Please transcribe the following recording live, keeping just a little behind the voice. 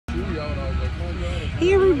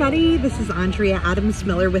Hey everybody, this is Andrea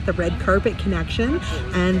Adams-Miller with the Red Carpet Connection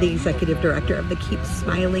and the Executive Director of the Keep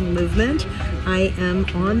Smiling Movement. I am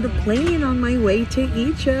on the plane on my way to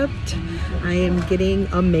Egypt. I am getting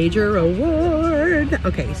a major award.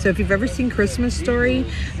 Okay, so if you've ever seen Christmas Story,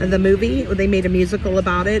 the movie, they made a musical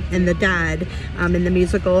about it, and the dad in the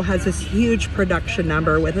musical has this huge production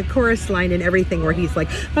number with a chorus line and everything where he's like,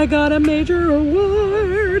 I got a major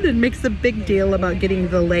award, and makes a big deal about getting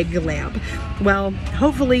the leg lamp. Well,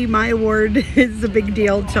 hopefully my award is a big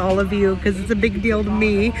deal to all of you because it's a big deal to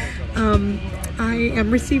me. I am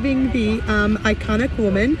receiving the Iconic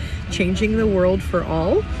Woman Changing the World for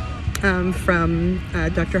All from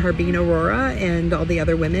Dr. Harbeen Arora and all the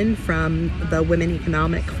other women from the Women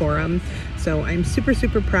Economic Forum. So I'm super,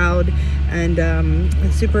 super proud and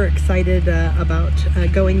super excited about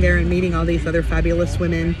going there and meeting all these other fabulous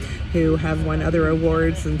women who have won other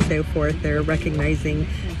awards and so forth. They're recognizing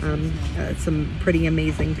some pretty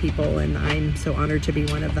amazing people, and I'm so honored to be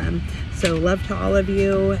one of them. So love to all of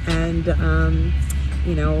you, and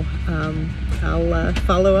you know, I'll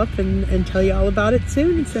follow up and tell you all about it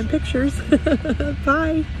soon and send pictures.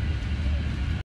 Bye.